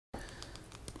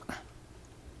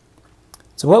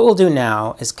So what we'll do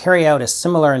now is carry out a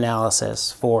similar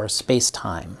analysis for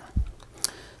space-time.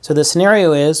 So the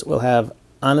scenario is we'll have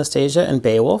Anastasia and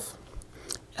Beowulf,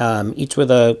 each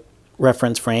with a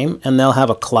reference frame, and they'll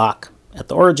have a clock at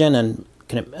the origin, and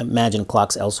can imagine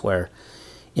clocks elsewhere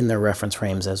in their reference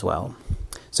frames as well.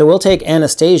 So we'll take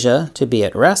Anastasia to be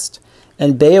at rest,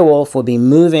 and Beowulf will be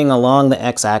moving along the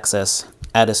x-axis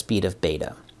at a speed of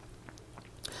beta.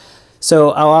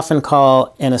 So I'll often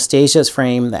call Anastasia's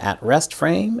frame the at-rest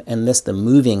frame, and this the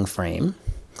moving frame.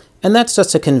 And that's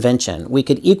just a convention. We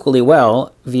could equally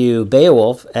well view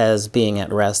Beowulf as being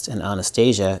at rest and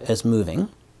Anastasia as moving.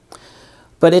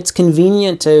 But it's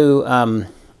convenient to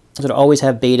sort of always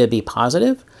have beta be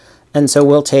positive, and so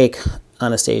we'll take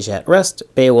Anastasia at rest,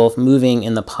 Beowulf moving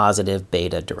in the positive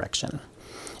beta direction.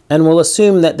 And we'll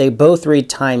assume that they both read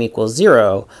time equals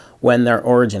 0 when their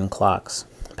origin clocks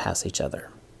pass each other.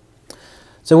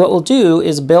 So what we'll do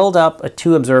is build up a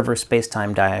two-observer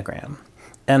space-time diagram.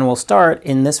 And we'll start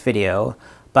in this video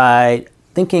by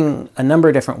thinking a number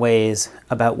of different ways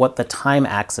about what the time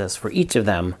axis for each of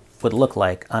them would look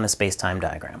like on a space-time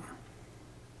diagram.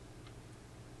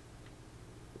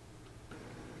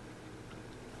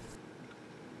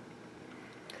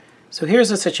 So here's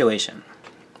the situation.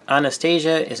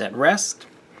 Anastasia is at rest,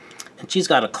 and she's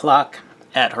got a clock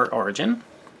at her origin.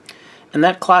 And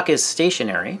that clock is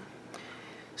stationary.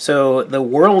 So the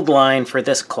world line for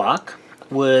this clock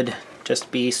would just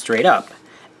be straight up.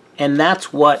 And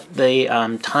that's what the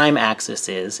time axis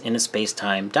is in a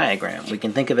space-time diagram. We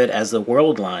can think of it as the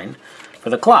world line for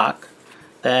the clock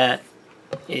that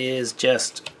is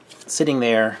just sitting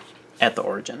there at the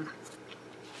origin.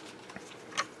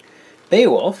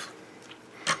 Beowulf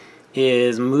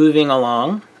is moving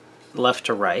along left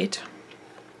to right,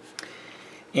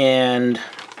 and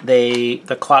the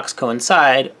clocks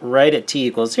coincide right at t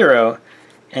equals 0,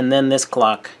 and then this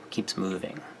clock keeps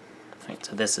moving. Right,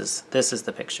 so this is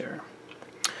the picture.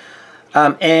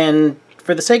 And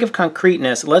for the sake of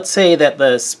concreteness, let's say that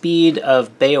the speed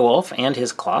of Beowulf and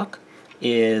his clock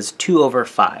is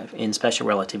 2/5 in special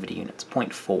relativity units,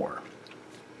 0.4.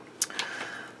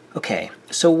 Okay,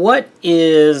 so what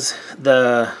is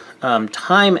the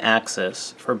time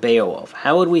axis for Beowulf?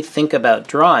 How would we think about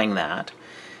drawing that,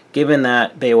 given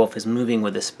that Beowulf is moving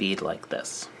with a speed like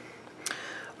this?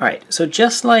 All right, so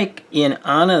just like in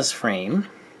Anna's frame,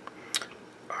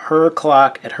 her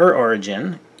clock at her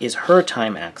origin is her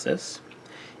time axis.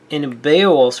 In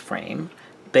Beowulf's frame,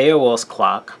 Beowulf's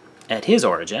clock at his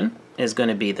origin is going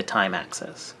to be the time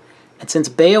axis. And since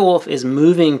Beowulf is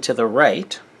moving to the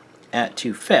right at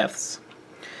 2/5,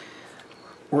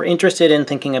 we're interested in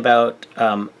thinking about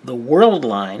the world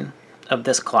line of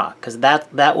this clock, because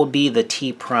that will be the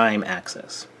t prime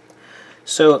axis.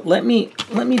 So let me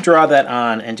draw that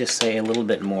on and just say a little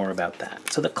bit more about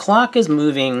that. So the clock is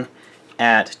moving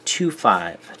at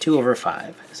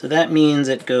 2/5. So that means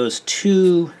it goes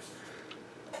 2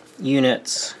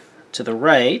 units to the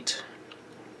right,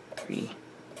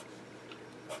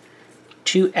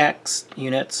 2x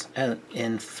units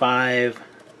in 5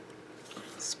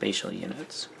 spatial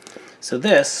units. So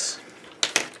this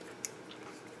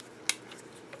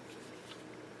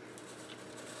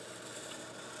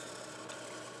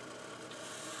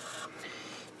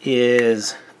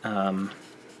is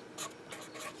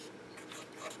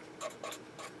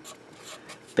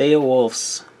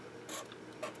Beowulf's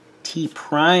t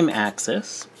prime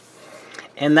axis,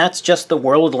 and that's just the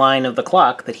world line of the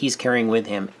clock that he's carrying with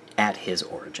him at his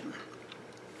origin.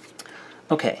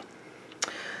 Okay,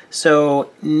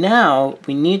 so now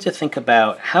we need to think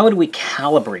about how do we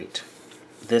calibrate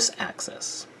this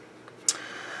axis.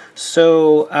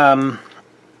 So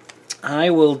I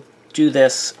will do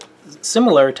this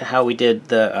similar to how we did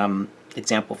the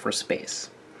example for space.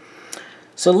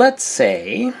 So let's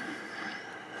say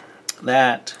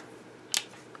that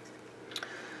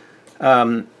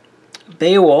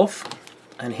Beowulf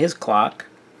and his clock,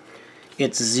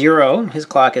 it's 0. His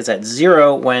clock is at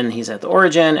 0 when he's at the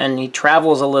origin, and he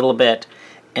travels a little bit,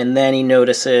 and then he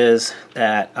notices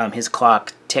that his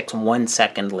clock ticks 1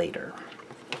 second later.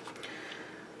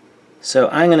 So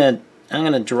I'm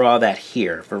gonna draw that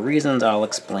here for reasons I'll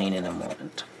explain in a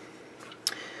moment.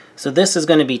 So this is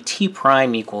going to be t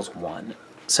prime equals 1.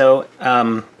 So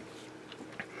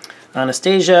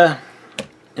Anastasia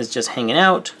is just hanging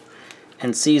out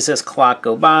and sees this clock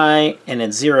go by, and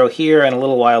it's 0 here, and a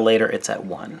little while later it's at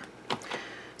 1.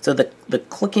 So the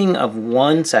clicking of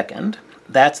 1 second,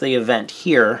 that's the event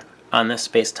here on this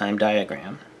space-time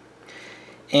diagram.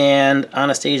 And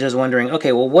Anastasia is wondering,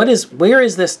 okay, well, where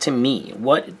is this to me?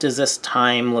 What does this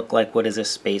time look like? What does this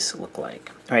space look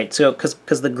like? All right, so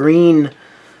because the green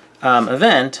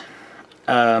event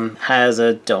has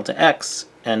a delta x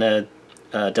and a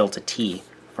delta t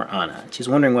for Anna. She's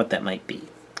wondering what that might be.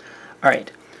 All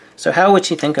right, so how would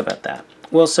she think about that?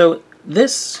 Well, so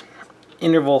this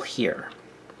interval here,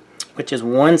 which is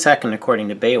 1 second according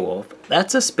to Beowulf,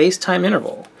 that's a space-time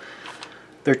interval.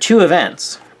 There are two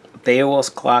events. Beowulf's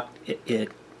clock is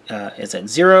at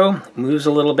 0, moves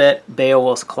a little bit.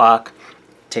 Beowulf's clock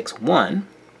ticks 1.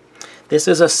 This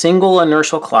is a single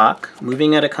inertial clock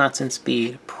moving at a constant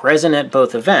speed, present at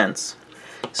both events.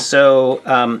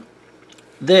 So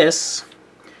this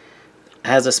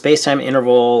has a space-time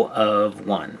interval of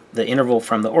 1. The interval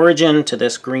from the origin to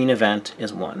this green event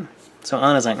is 1. So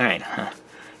Anna's like, all right,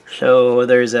 so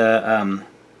there's a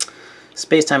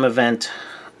space-time event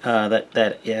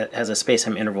that has a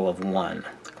space-time interval of 1.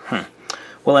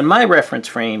 Well, in my reference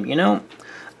frame, you know,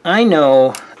 I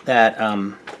know that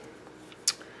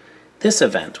this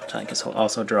event, which I guess I'll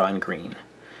also draw in green,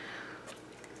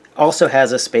 also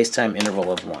has a space-time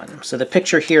interval of 1. So the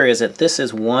picture here is that this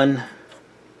is 1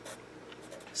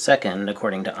 second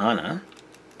according to Anna.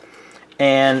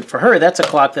 And for her, that's a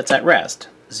clock that's at rest.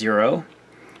 0,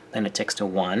 then it ticks to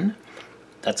 1.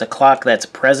 That's a clock that's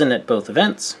present at both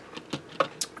events.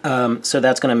 So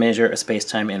that's going to measure a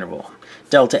space-time interval.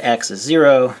 Delta x is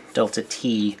 0, delta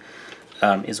t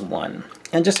is 1.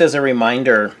 And just as a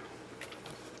reminder,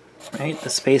 right, the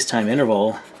space-time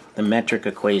interval, the metric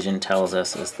equation tells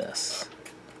us is this.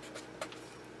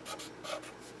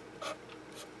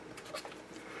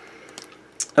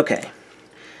 Okay,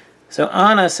 so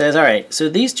Anna says, all right, so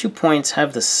these 2 points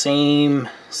have the same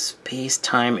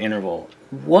space-time interval.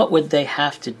 What would they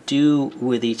have to do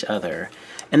with each other?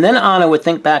 And then Anna would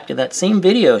think back to that same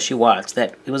video she watched,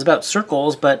 that it was about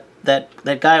circles, but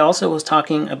that guy also was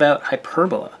talking about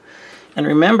hyperbola. And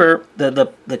remember,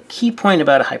 the key point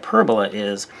about a hyperbola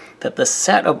is that the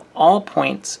set of all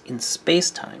points in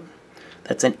space-time,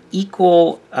 that's an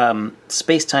equal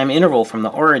space-time interval from the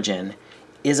origin,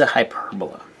 is a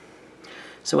hyperbola.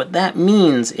 So what that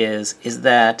means is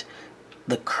that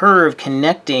the curve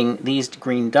connecting these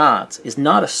green dots is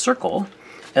not a circle,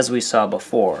 as we saw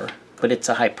before, but it's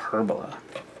a hyperbola.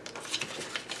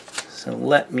 So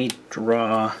let me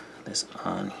draw this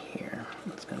on here.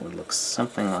 It's going to look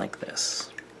something like this.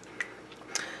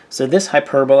 So this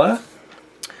hyperbola,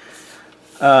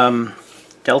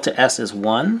 delta s is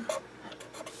 1.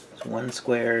 It's 1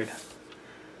 squared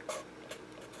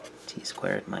t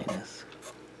squared minus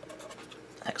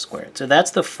x squared. So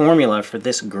that's the formula for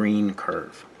this green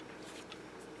curve.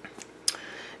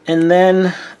 And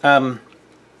then,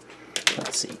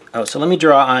 let's see. Oh, so let me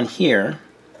draw on here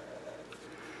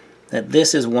that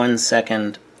this is 1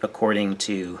 second according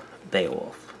to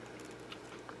Beowulf.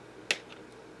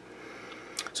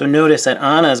 So notice that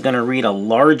Anna is going to read a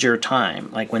larger time.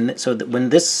 Like when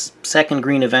this second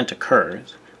green event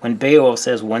occurs, when Beowulf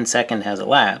says 1 second has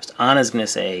elapsed, Anna's going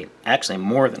to say actually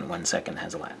more than 1 second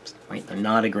has elapsed. Right? They're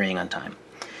not agreeing on time.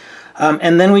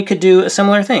 And then we could do a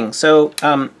similar thing. So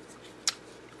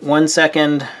 1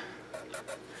 second,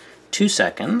 2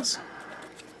 seconds.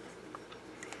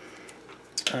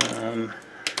 Let's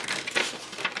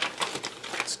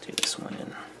do this one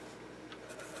in.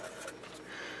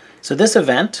 So this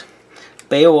event,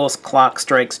 Beowulf's clock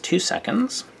strikes 2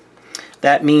 seconds.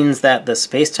 That means that the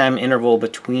space-time interval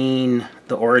between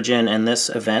the origin and this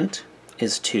event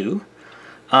is 2.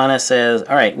 Anna says,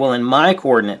 all right, well, in my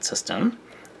coordinate system,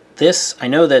 I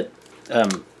know that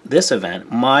this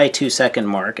event, my 2 second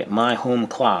mark at my home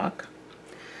clock,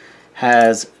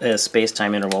 has a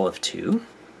space-time interval of 2.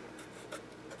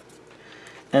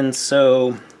 And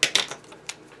so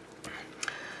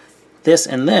this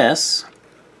and this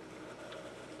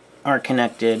are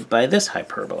connected by this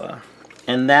hyperbola.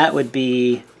 And that would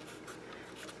be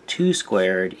 2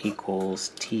 squared equals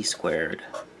t squared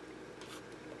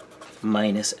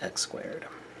minus x squared.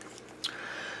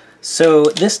 So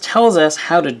this tells us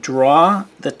how to draw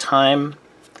the time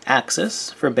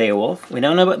axis for Beowulf. We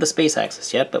don't know about the space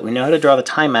axis yet, but we know how to draw the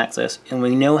time axis, and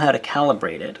we know how to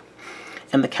calibrate it.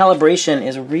 And the calibration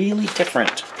is really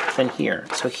different than here.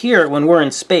 So here, when we're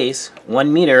in space,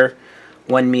 1 meter,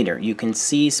 1 meter. You can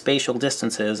see spatial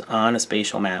distances on a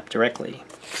spatial map directly.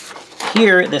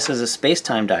 Here, this is a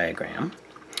space-time diagram.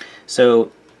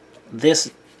 So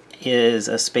this is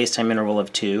a space-time interval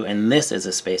of 2, and this is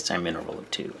a space-time interval of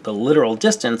 2. The literal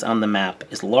distance on the map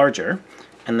is larger,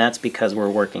 and that's because we're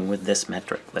working with this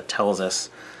metric that tells us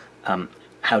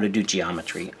how to do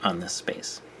geometry on this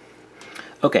space.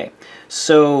 Okay,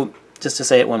 so just to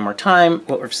say it one more time,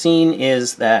 what we've seen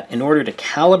is that in order to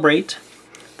calibrate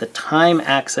the time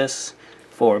axis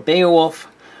for Beowulf,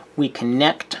 we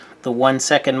connect the 1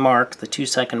 second mark, the 2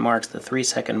 second marks, the 3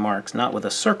 second marks, not with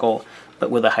a circle, but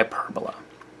with a hyperbola.